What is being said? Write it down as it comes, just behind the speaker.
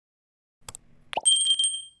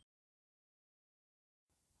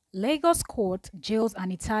Lagos court jails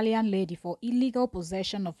an Italian lady for illegal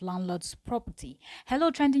possession of landlord's property.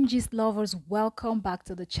 Hello, Trending Gist lovers. Welcome back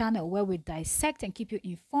to the channel where we dissect and keep you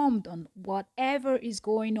informed on whatever is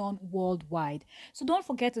going on worldwide. So don't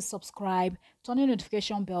forget to subscribe, turn on the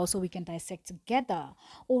notification bell so we can dissect together.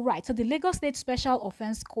 All right, so the Lagos State Special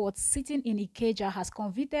Offense Court sitting in Ikeja has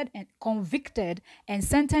convicted and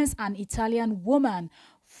sentenced an Italian woman,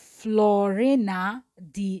 Florena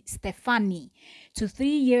Di Stefani, to 3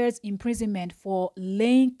 years imprisonment for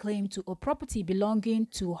laying claim to a property belonging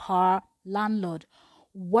to her landlord,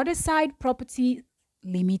 Waterside Property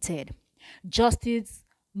Limited. Justice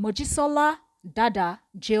Mojisola Dada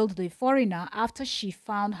jailed the foreigner after she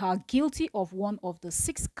found her guilty of one of the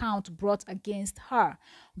 6 counts brought against her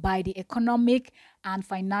by the Economic and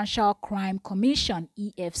Financial Crime Commission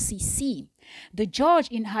 (EFCC). The judge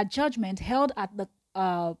in her judgment held that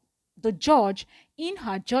the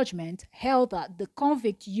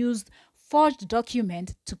convict used forged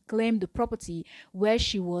document to claim the property where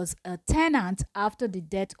she was a tenant after the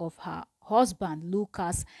death of her husband,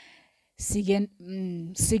 Lucas Signorelli.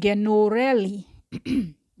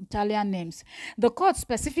 Italian names. The court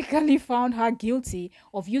specifically found her guilty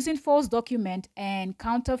of using false document and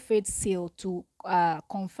counterfeit seal to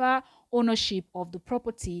confer ownership of the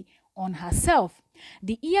property on herself.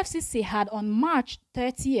 The EFCC had on March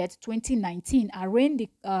 30th, 2019, arraigned the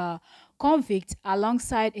convict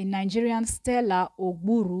alongside a Nigerian Stella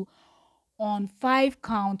Ogburu on 5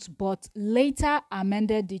 counts, but later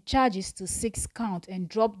amended the charges to 6 counts and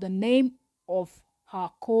dropped the name of her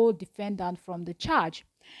co-defendant from the charge.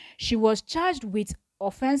 She was charged with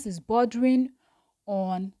offenses bordering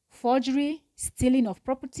on forgery, stealing of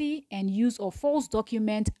property, and use of false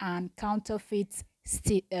document and counterfeit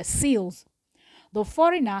seals. The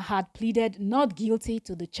foreigner had pleaded not guilty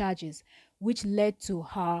to the charges, which led to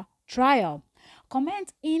her trial.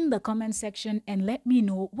 Comment in the comment section and let me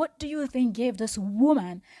know, what do you think gave this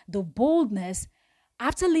woman the boldness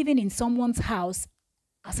after living in someone's house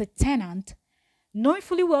as a tenant, knowing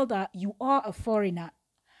fully well that you are a foreigner,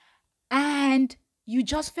 and you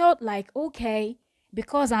just felt like, okay,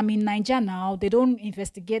 because I'm in Nigeria now, they don't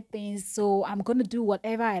investigate things, so I'm going to do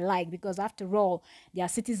whatever I like, because after all, they are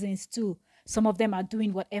citizens too. Some of them are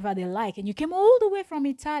doing whatever they like. And you came all the way from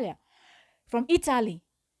Italy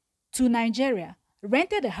to Nigeria,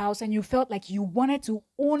 rented a house, and you felt like you wanted to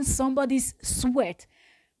own somebody's sweat.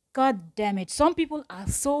 God damn it. Some people are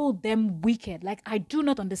so damn wicked. Like, I do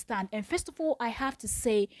not understand. And first of all, I have to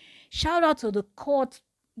say, shout out to the court,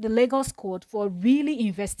 the Lagos court, for really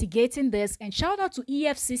investigating this. And shout out to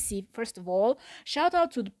EFCC, first of all. Shout out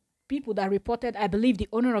to the people that reported. I believe the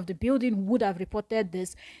owner of the building would have reported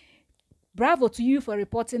this. Bravo to you for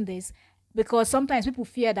reporting this, because sometimes people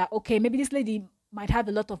fear that, okay, maybe this lady might have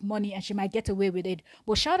a lot of money and she might get away with it.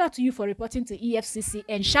 But shout out to you for reporting to EFCC,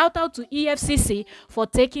 and shout out to EFCC for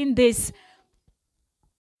taking this.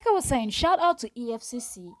 Like I was saying, shout out to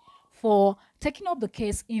EFCC for taking up the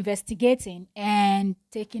case, investigating, and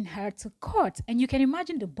taking her to court. And you can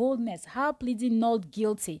imagine the boldness, her pleading not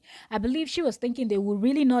guilty. I believe she was thinking they will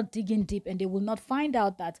really not dig in deep and they will not find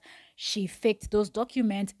out that she faked those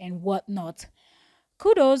documents and whatnot.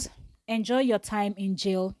 Kudos. Enjoy your time in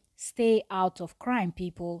jail. Stay out of crime,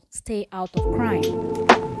 people. Stay out of crime.